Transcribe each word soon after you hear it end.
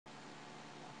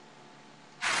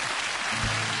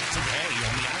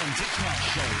Titchmarsh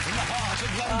shows in the heart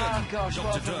of London. Oh, gosh, Dr.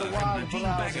 well, from Dirk the wild and Nadine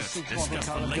brows Baggott of discuss the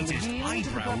supermodel latest colour,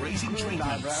 eyebrow-raising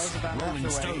treatments. Rolling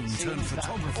Stone turned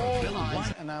photographer all Bill eyes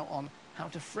White. are now on how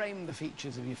to frame the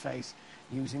features of your face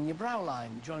using your brow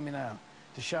line. Join me now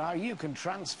to show how you can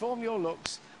transform your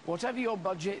looks, whatever your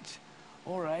budget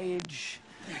or age.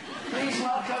 Please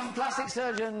welcome plastic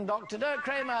surgeon Dr. Dirk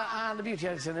Kramer and the beauty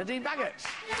editor Nadine Baggott.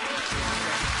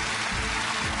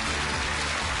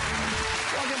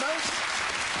 Welcome both.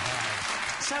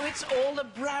 So it's all the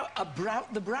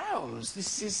brows.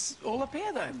 This is all up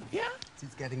here then, yeah?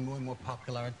 It's getting more and more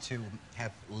popular to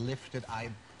have lifted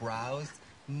eyebrows.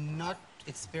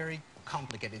 It's very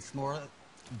complicated. It's more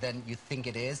than you think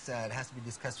it is. It has to be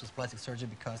discussed with plastic surgeon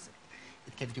because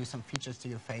it can do some features to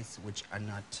your face which are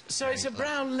not... So it's a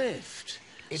brow lift.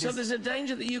 So there's a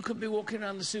danger that you could be walking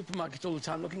around the supermarket all the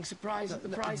time looking surprised at the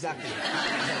prices. Exactly.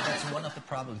 That's one of the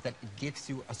problems, that it gives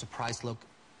you a surprise look.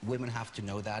 Women have to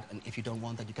know that, and if you don't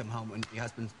want that, you come home and your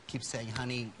husband keeps saying,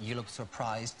 honey, you look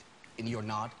surprised, and you're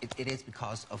not. It is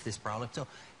because of this brow lift. So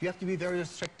you have to be very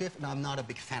restrictive, and I'm not a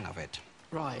big fan of it.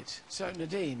 Right. So,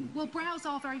 Nadine... Well, brows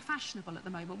are very fashionable at the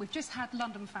moment. We've just had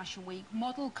London Fashion Week.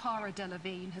 Model Cara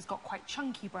Delevingne has got quite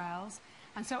chunky brows.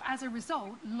 And so, as a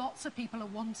result, lots of people are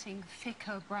wanting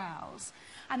thicker brows.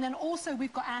 And then also,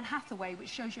 we've got Anne Hathaway, which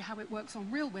shows you how it works on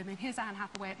real women. Here's Anne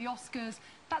Hathaway at the Oscars.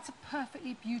 That's a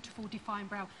perfectly beautiful, defined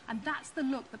brow. And that's the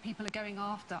look that people are going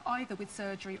after, either with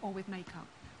surgery or with makeup.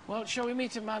 Well, shall we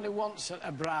meet a man who wants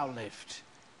a brow lift?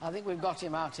 I think we've got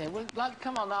him out here.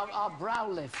 Come on, our brow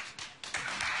lift.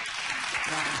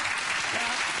 Now,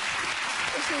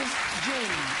 this is Jim.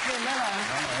 Jim, hello.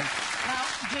 Now,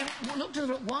 Jim, look to the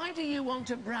look. Why do you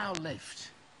want a brow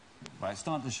lift? Well, it's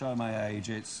starting to show my age.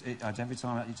 Every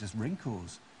time it just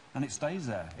wrinkles, and it stays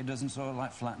there. It doesn't sort of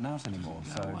like flatten out anymore.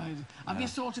 No, so, have you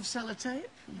thought of sellotape?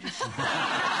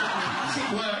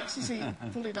 It works. You see,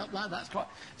 pull it up like that. That's quite.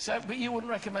 So, but you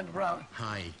wouldn't recommend a brow?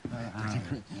 Hi.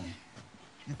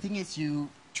 The thing is, you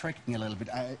tricked me a little bit.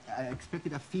 I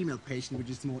expected a female patient, which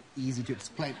is more easy to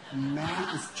explain.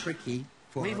 Man is tricky.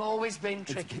 We've always been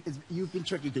tricky. You've been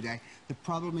tricky today. The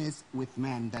problem is with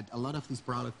men that a lot of these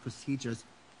brow lift procedures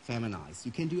feminize.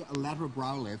 You can do a lateral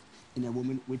brow lift in a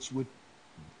woman which would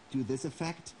do this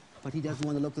effect, but he doesn't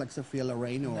want to look like Sophia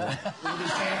Loren or...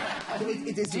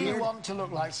 Do you want to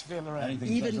look like Sophia Loren?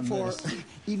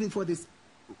 Even for this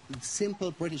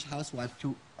simple British housewife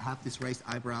to have this raised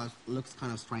eyebrows looks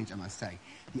kind of strange, I must say.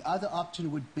 The other option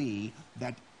would be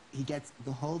that he gets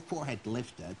the whole forehead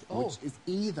lifted, which is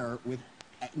either with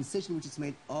an incision which is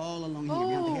made all along here,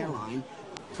 near the hairline.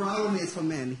 Problem is for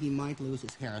men, he might lose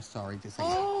his hair, sorry to say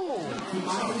that. He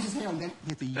might lose his hair and then he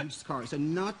has a huge scar, so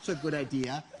not so good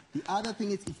idea. The other thing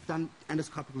is it's done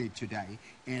endoscopically today,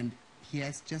 and he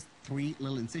has just 3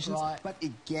 little incisions. Right. But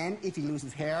again, if he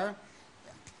loses hair,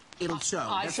 it'll show.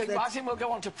 I think we'll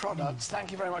go on to products. Thank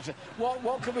you very much.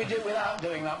 What could we do without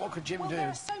doing that? What could Jim do? There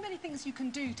are so many things you can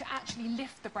do to actually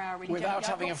lift the brow in. Without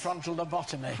having a frontal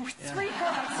lobotomy. With 3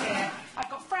 products here. I've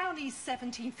got Frownies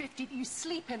 1750 that you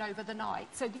sleep in over the night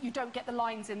so that you don't get the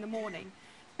lines in the morning.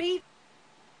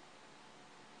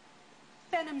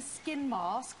 Venom Skin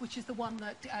Mask, which is the one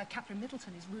that Catherine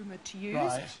Middleton is rumoured to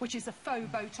use, which is a faux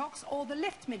Botox, or the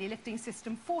Lift Mini Lifting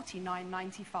System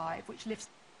 49.95, which lifts...